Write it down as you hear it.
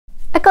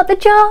I got the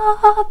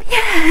job!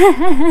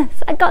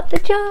 Yes, I got the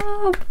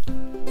job!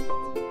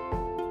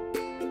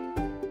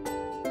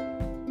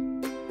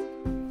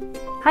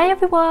 Hi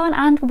everyone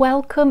and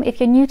welcome. If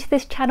you're new to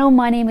this channel,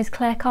 my name is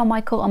Claire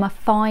Carmichael. I'm a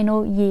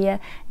final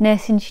year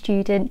nursing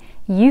student,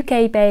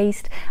 UK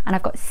based, and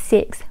I've got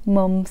 6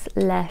 months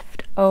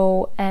left.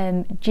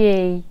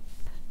 OMG.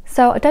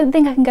 So I don't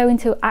think I can go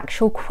into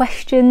actual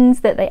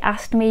questions that they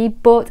asked me,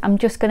 but I'm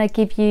just going to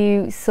give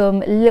you some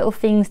little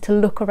things to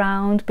look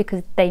around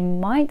because they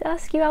might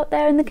ask you out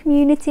there in the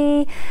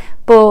community.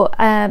 But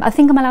I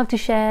think I'm allowed to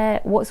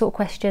share what sort of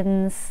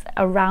questions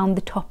around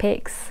the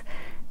topics,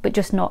 but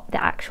just not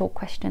the actual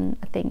question,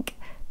 I think.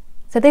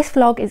 So this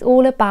vlog is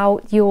all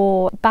about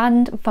your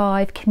Band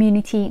 5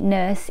 community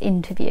nurse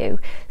interview.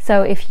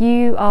 So if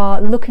you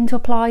are looking to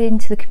apply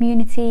into the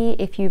community,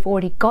 if you've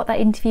already got that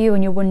interview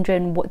and you're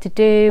wondering what to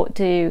do, what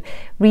to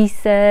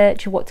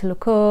research, what to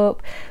look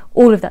up,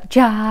 all of that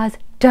jazz,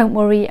 don't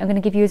worry, I'm going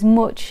to give you as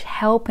much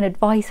help and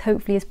advice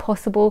hopefully as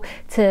possible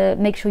to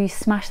make sure you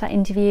smash that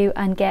interview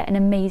and get an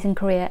amazing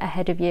career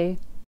ahead of you.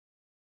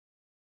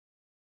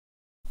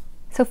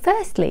 So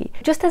firstly,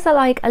 just as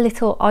a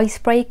little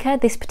icebreaker,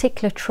 this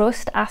particular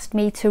trust asked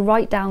me to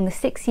write down the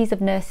 6 C's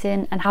of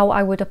nursing and how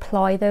I would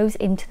apply those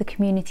into the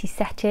community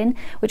setting,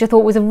 which I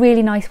thought was a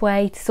really nice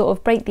way to sort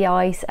of break the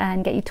ice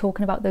and get you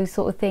talking about those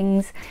sort of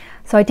things.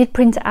 So I did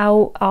print it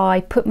out,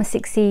 I put my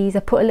 6 C's, I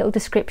put a little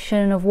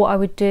description of what I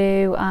would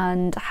do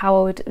and how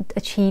I would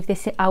achieve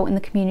this out in the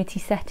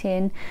community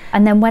setting.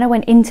 And then when I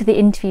went into the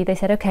interview, they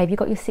said, okay, have you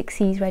got your 6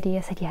 C's ready?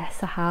 I said,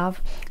 yes, I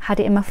have. Had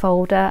it in my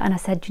folder and I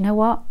said, you know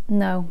what?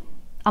 No.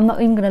 I'm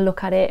not even going to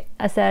look at it.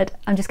 I said,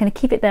 I'm just going to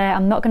keep it there.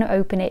 I'm not going to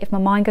open it. If my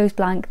mind goes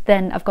blank,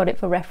 then I've got it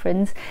for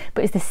reference.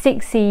 But it's the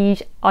 6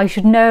 C's. I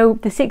should know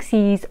the 6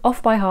 C's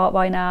off by heart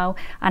by now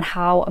and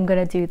how I'm going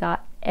to do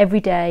that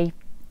every day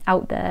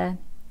out there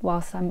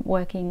whilst I'm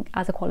working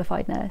as a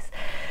qualified nurse.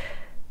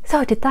 So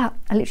I did that.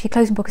 I literally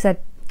closed my book and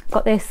said,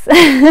 got this.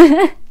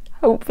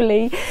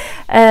 Hopefully.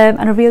 And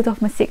I reeled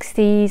off my 6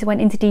 C's,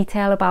 went into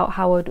detail about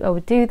how I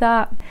would do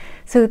that.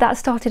 So that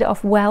started it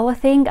off well, I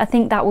think. I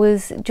think that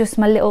was just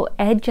my little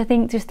edge, I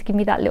think, just to give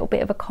me that little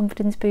bit of a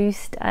confidence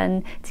boost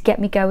and to get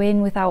me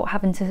going without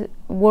having to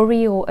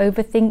worry or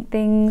overthink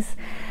things.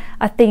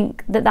 I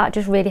think that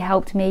just really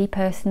helped me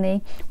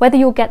personally. Whether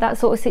you'll get that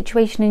sort of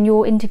situation in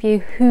your interview,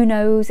 who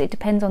knows? It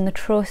depends on the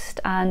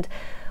trust and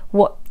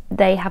what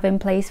they have in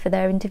place for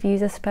their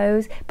interviews, I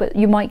suppose, but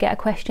you might get a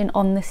question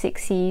on the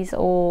 6 C's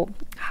or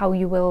how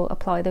you will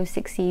apply those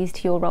 6 C's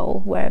to your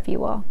role wherever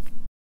you are.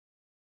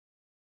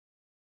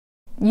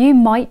 You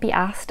might be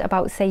asked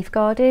about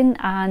safeguarding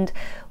and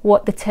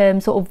what the term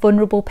sort of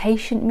vulnerable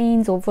patient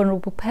means or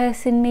vulnerable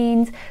person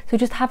means. So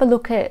just have a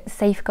look at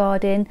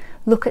safeguarding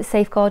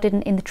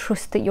in the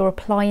trust that you're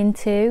applying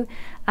to,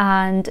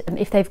 and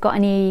if they've got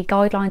any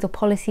guidelines or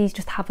policies,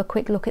 just have a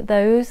quick look at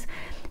those.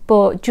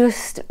 But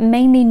just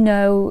mainly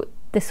know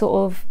the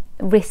sort of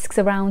risks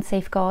around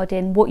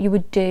safeguarding, what you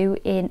would do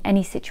in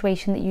any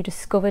situation that you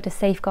discovered a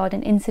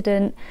safeguarding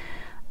incident,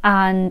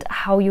 and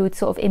how you would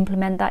sort of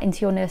implement that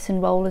into your nursing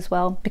role as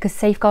well, because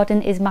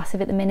safeguarding is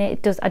massive at the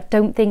minute. I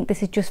don't think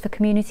this is just for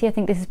community. I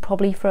think this is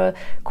probably for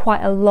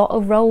quite a lot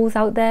of roles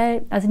out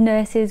there. As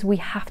nurses, we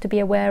have to be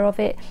aware of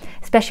it,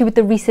 especially with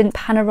the recent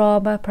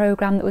Panorama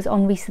programme that was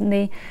on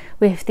recently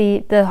with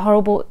the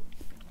horrible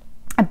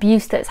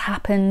abuse that's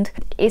happened.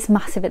 It's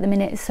massive at the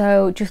minute.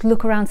 So just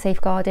look around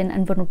safeguarding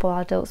and vulnerable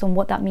adults and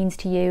what that means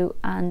to you,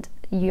 and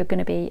you're going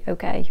to be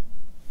okay.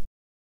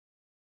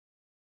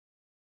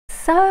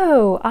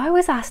 So I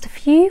was asked a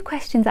few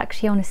questions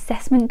actually on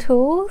assessment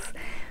tools,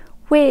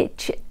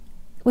 which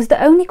was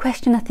the only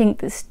question I think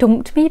that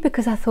stumped me,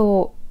 because I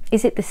thought,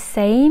 is it the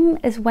same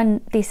as when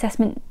the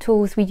assessment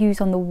tools we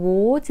use on the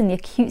wards in the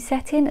acute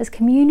setting as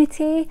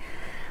community?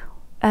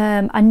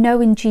 I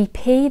know in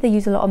GP they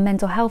use a lot of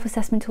mental health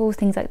assessment tools,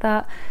 things like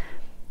that,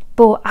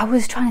 but I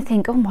was trying to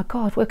think, oh my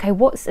god, okay,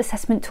 what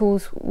assessment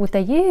tools would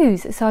they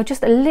use? So I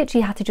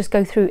literally had to just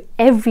go through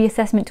every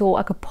assessment tool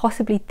I could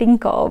possibly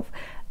think of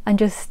and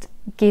just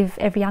give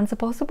every answer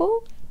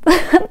possible,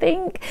 I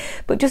think.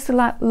 But just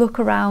to look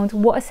around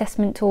what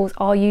assessment tools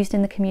are used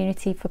in the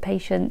community for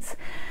patients,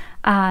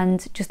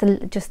 and just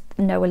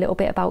know a little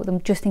bit about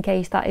them, just in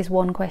case that is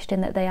one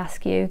question that they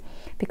ask you,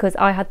 because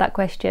I had that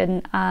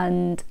question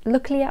and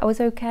luckily I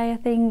was okay, I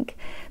think.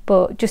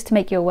 But just to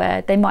make you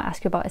aware, they might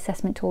ask you about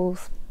assessment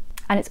tools,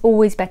 and it's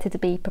always better to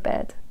be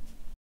prepared.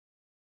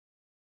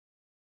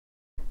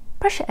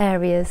 Pressure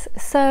areas.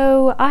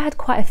 So I had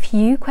quite a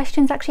few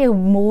questions, actually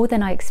more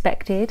than I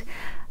expected,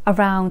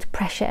 around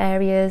pressure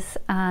areas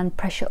and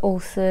pressure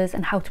ulcers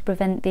and how to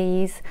prevent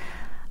these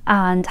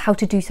and how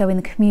to do so in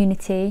the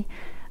community.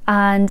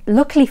 And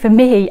luckily for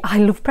me, I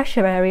love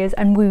pressure areas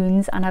and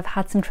wounds, and I've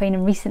had some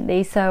training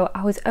recently, so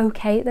I was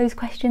okay at those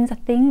questions, I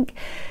think.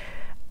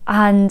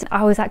 And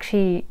I was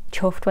actually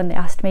chuffed when they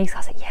asked me, so I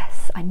was like,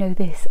 yes, I know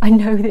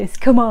this,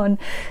 come on.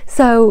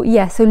 So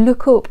yeah, so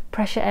look up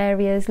pressure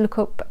areas, look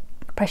up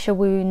pressure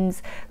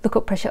wounds, look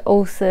up pressure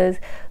ulcers,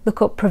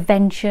 look up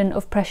prevention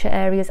of pressure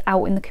areas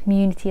out in the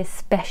community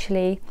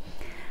especially,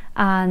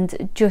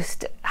 and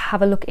just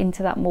have a look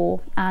into that more,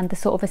 and the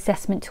sort of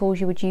assessment tools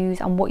you would use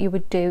and what you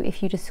would do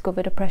if you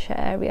discovered a pressure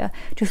area.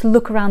 Just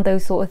look around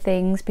those sort of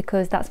things,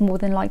 because that's more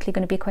than likely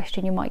going to be a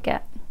question you might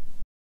get.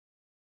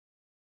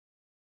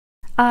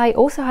 I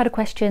also had a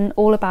question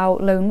all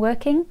about lone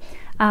working,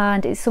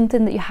 and it's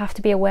something that you have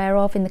to be aware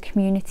of in the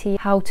community,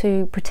 how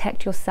to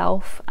protect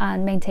yourself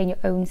and maintain your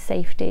own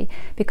safety,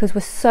 because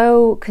we're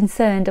so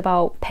concerned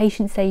about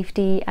patient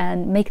safety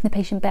and making the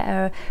patient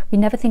better. We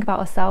never think about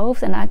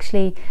ourselves, and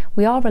actually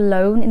we are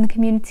alone in the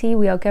community.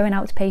 We are going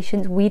out to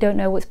patients, we don't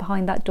know what's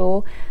behind that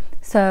door.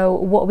 So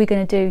what are we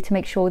going to do to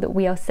make sure that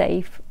we are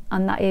safe?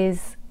 And that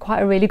is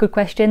quite a really good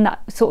question.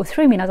 That sort of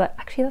threw me, and I was like,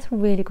 actually that's a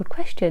really good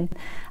question.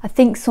 I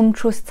think some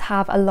trusts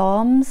have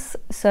alarms,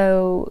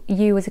 so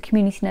you as a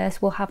community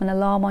nurse will have an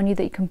alarm on you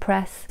that you can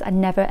press. I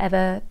never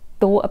ever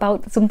thought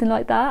about something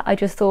like that. I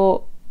just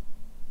thought,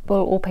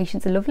 well, all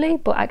patients are lovely,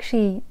 but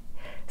actually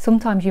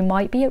sometimes you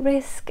might be at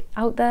risk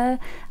out there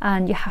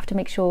and you have to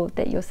make sure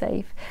that you're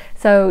safe.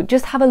 So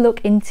just have a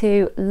look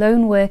into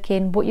lone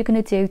working, what you're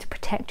going to do to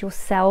protect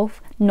yourself,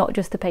 not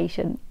just the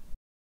patient.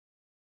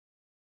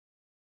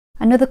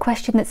 Another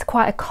question that's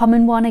quite a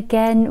common one,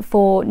 again,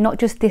 for not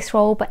just this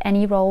role but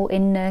any role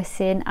in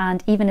nursing,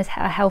 and even as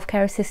a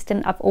healthcare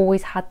assistant, I've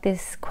always had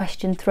this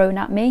question thrown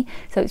at me,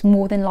 so it's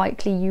more than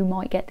likely you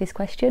might get this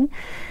question.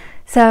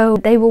 So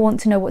they will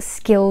want to know what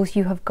skills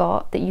you have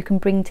got that you can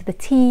bring to the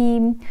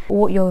team,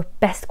 what your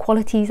best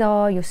qualities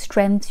are, your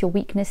strengths, your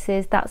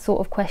weaknesses, that sort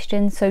of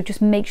question. So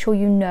just make sure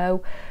you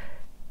know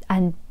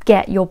and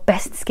get your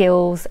best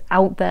skills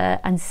out there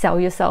and sell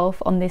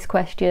yourself on this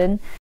question.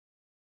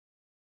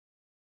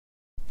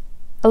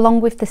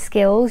 Along with the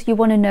skills, you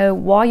want to know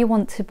why you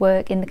want to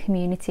work in the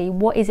community.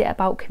 What is it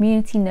about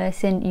community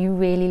nursing you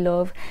really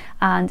love?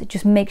 And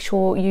just make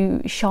sure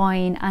you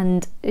shine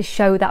and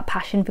show that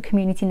passion for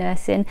community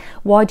nursing.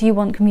 Why do you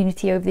want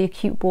community over the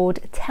acute ward?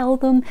 Tell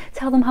them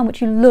how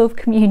much you love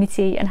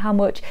community and how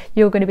much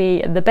you're going to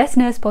be the best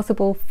nurse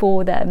possible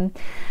for them.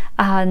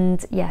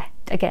 And yeah,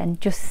 again,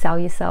 just sell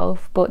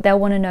yourself, but they'll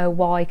want to know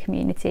why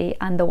community,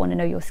 and they'll want to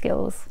know your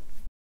skills.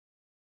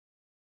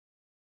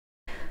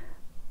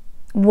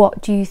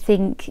 What do you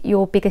think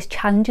your biggest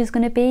challenge is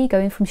going to be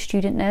going from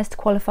student nurse to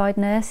qualified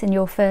nurse in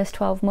your first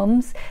 12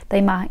 months?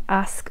 They might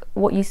ask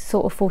what you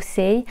sort of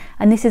foresee,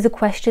 and this is a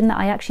question that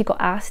I actually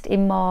got asked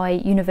in my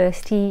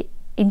university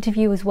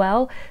interview as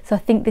well. So I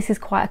think this is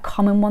quite a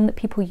common one that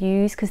people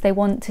use, because they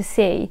want to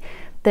see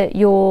that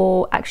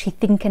you're actually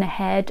thinking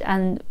ahead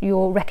and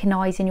you're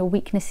recognising your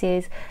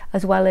weaknesses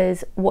as well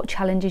as what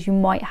challenges you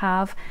might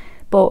have.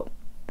 But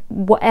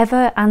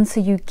whatever answer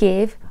you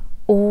give,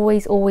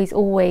 always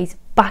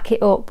back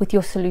it up with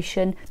your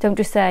solution. Don't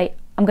just say,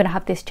 I'm going to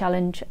have this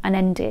challenge and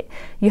end it.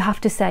 You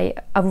have to say,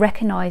 I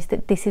recognise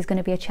that this is going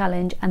to be a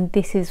challenge and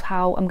this is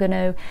how I'm going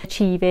to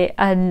achieve it,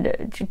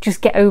 and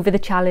just get over the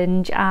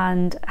challenge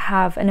and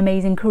have an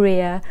amazing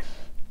career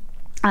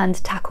and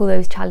tackle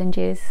those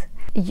challenges.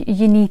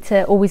 You need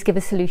to always give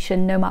a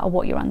solution no matter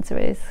what your answer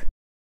is.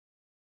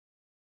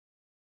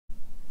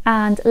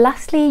 And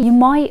lastly, you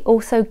might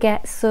also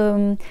get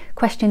some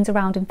questions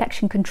around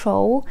infection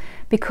control,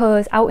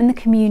 because out in the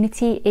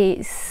community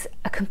it's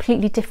a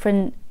completely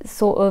different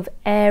sort of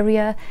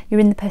area.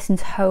 You're in the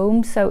person's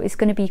home, so it's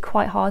going to be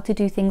quite hard to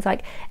do things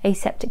like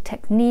aseptic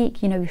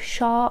technique, you know,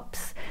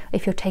 sharps,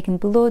 if you're taking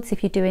bloods,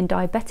 if you're doing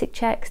diabetic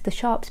checks, the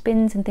sharps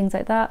bins and things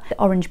like that, the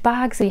orange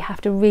bags. So you have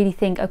to really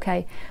think,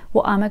 okay,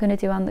 what am I going to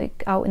do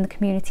out in the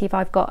community if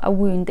I've got a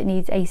wound that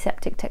needs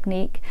aseptic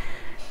technique?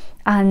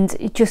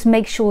 And just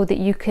make sure that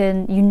you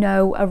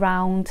know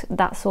around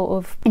that sort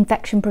of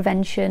infection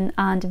prevention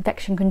and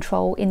infection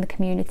control in the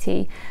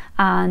community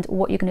and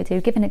what you're going to do.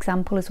 Give an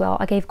example as well.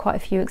 I gave quite a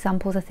few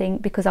examples, I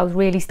think, because I was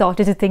really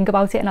started to think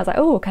about it, and I was like,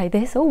 oh, okay,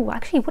 this, oh,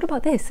 actually, what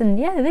about this? And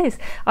yeah, this.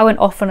 I went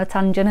off on a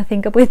tangent, I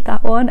think, with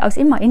that one. I was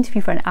in my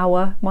interview for an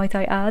hour, might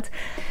I add.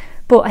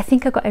 But I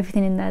think I got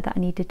everything in there that I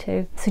needed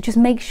to. So just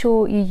make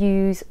sure you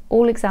use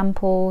all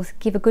examples,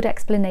 give a good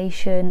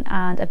explanation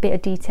and a bit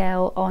of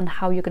detail on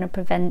how you're going to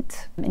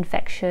prevent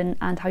infection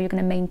and how you're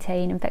going to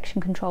maintain infection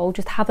control.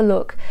 Just have a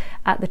look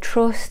at the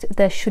trust.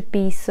 There should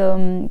be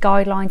some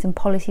guidelines and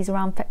policies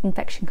around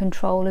infection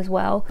control as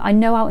well. I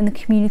know out in the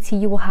community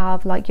you will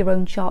have like your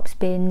own sharps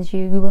bins,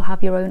 you will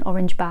have your own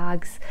orange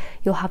bags,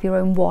 you'll have your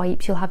own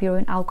wipes, you'll have your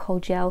own alcohol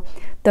gel,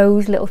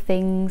 those little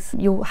things.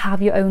 You'll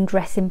have your own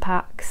dressing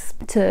packs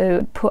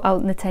to put out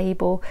on the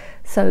table.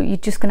 So you're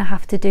just going to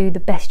have to do the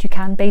best you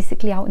can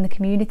basically out in the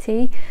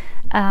community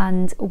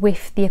and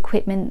with the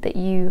equipment that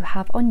you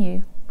have on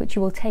you, which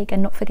you will take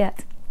and not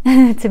forget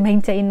to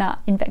maintain that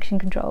infection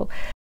control.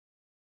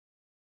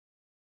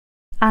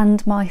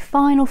 And my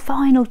final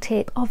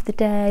tip of the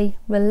day,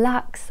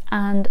 relax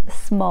and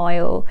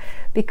smile,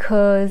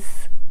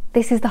 because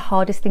this is the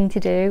hardest thing to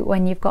do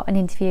when you've got an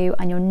interview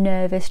and you're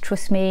nervous.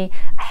 Trust me,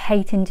 I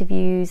hate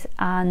interviews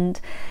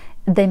and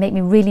they make me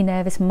really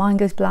nervous. Mine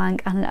goes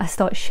blank and I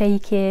start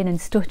shaking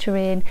and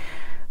stuttering.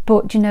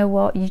 But do you know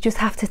what? You just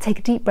have to take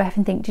a deep breath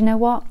and think, do you know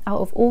what?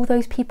 Out of all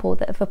those people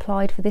that have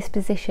applied for this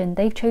position,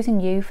 they've chosen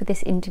you for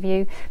this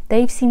interview.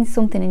 They've seen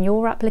something in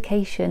your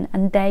application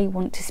and they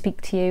want to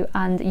speak to you,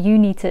 and you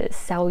need to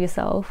sell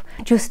yourself.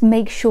 Just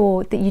make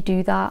sure that you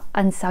do that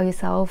and sell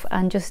yourself,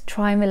 and just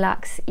try and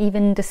relax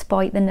even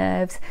despite the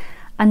nerves.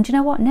 And do you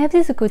know what? Nerves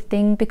is a good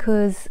thing,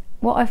 because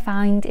what I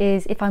find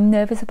is if I'm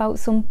nervous about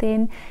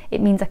something,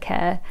 it means I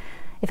care.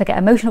 If I get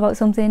emotional about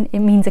something, it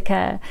means I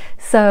care.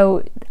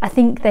 So I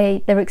think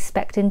they're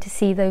expecting to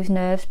see those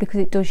nerves, because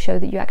it does show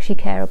that you actually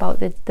care about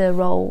the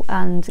role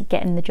and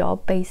getting the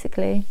job,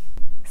 basically.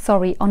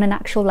 Sorry, on an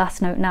actual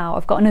last note now,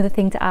 I've got another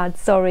thing to add,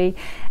 sorry.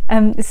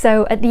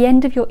 So at the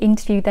end of your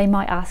interview, they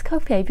might ask,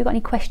 okay, have you got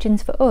any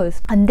questions for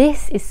us? And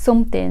this is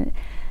something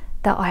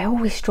that I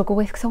always struggle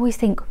with, because I always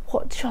think,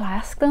 what shall I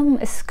ask them?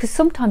 Because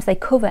sometimes they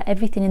cover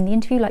everything in the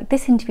interview. Like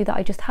this interview that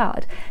I just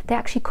had, they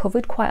actually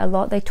covered quite a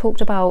lot. They talked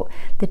about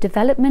the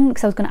development,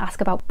 because I was going to ask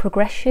about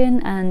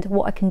progression and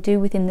what I can do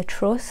within the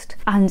trust,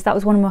 and that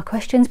was one of my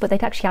questions, but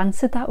they'd actually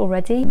answered that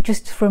already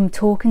just from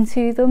talking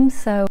to them.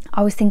 So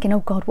I was thinking,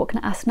 oh God, what can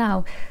I ask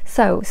now?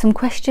 So some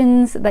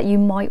questions that you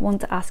might want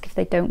to ask if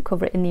they don't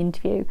cover it in the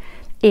interview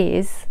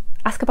is,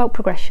 ask about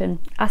progression,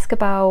 ask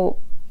about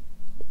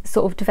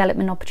sort of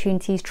development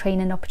opportunities,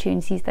 training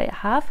opportunities that you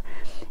have.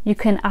 You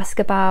can ask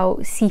about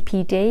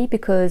CPD,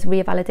 because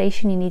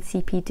revalidation, you need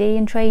CPD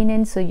and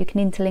training, so you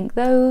can interlink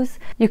those.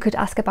 You could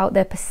ask about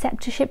their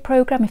preceptorship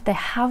program, if they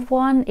have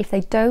one. If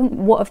they don't,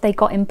 what have they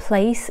got in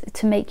place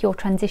to make your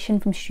transition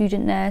from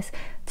student nurse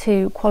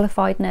to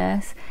qualified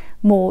nurse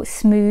more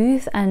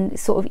smooth and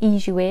sort of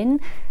ease you in?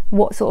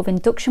 What sort of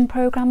induction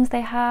programs they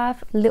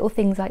have, little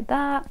things like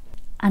that.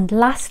 And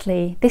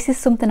lastly, this is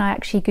something I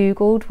actually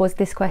Googled, was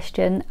this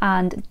question,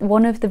 and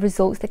one of the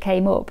results that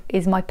came up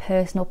is my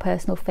personal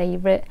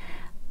favourite.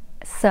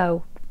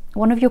 So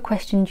one of your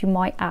questions you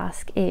might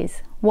ask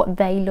is what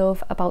they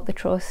love about the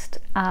trust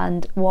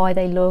and why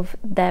they love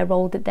their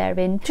role that they're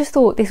in. Just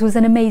thought this was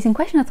an amazing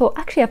question. I thought,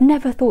 actually, I've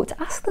never thought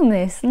to ask them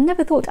this.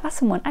 Never thought to ask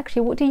someone,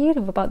 actually, what do you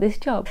love about this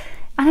job?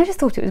 And I just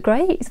thought it was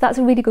great. So that's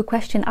a really good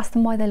question. Ask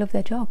them why they love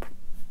their job.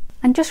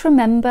 And just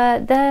remember,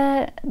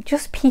 they're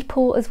just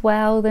people as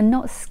well. They're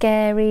not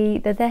scary.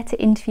 They're there to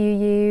interview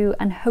you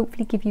and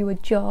hopefully give you a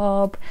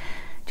job.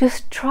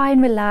 Just try and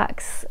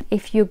relax.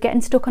 If you're getting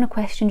stuck on a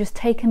question, just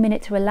take a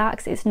minute to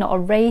relax. It's not a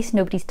race.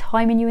 Nobody's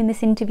timing you in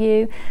this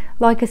interview.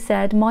 Like I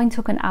said, mine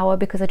took an hour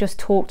because I just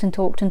talked and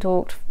talked and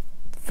talked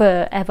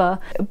forever.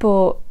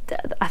 But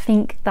I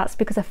think that's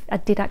because I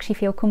did actually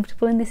feel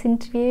comfortable in this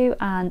interview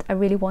and I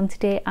really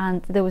wanted it,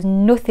 and there was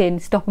nothing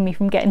stopping me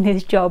from getting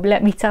this job.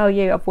 Let me tell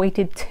you, I've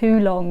waited too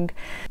long.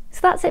 So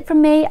that's it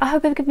from me. I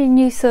hope I've given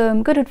you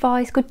some good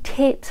advice, good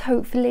tips,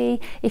 hopefully.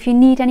 If you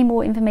need any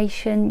more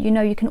information, you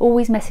know, you can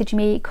always message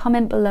me,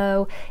 comment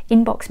below,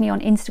 inbox me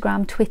on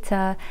Instagram,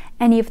 Twitter,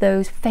 any of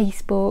those,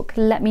 Facebook.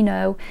 Let me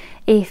know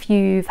if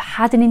you've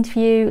had an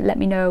interview, let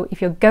me know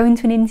if you're going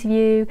to an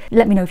interview,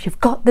 let me know if you've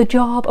got the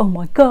job, oh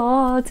my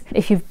God.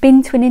 If you've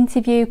been to an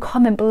interview,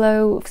 comment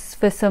below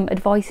for some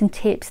advice and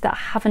tips that I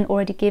haven't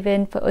already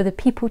given for other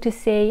people to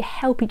see.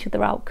 Help each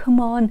other out,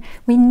 come on.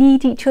 We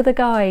need each other,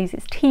 guys,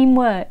 it's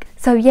teamwork.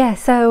 So yeah,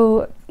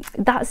 so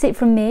that's it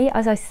from me.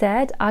 As I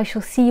said, I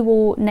shall see you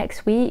all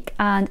next week,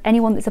 and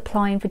anyone that's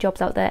applying for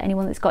jobs out there,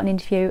 anyone that's got an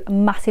interview,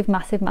 massive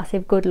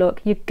good luck.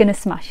 You're gonna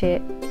smash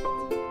it.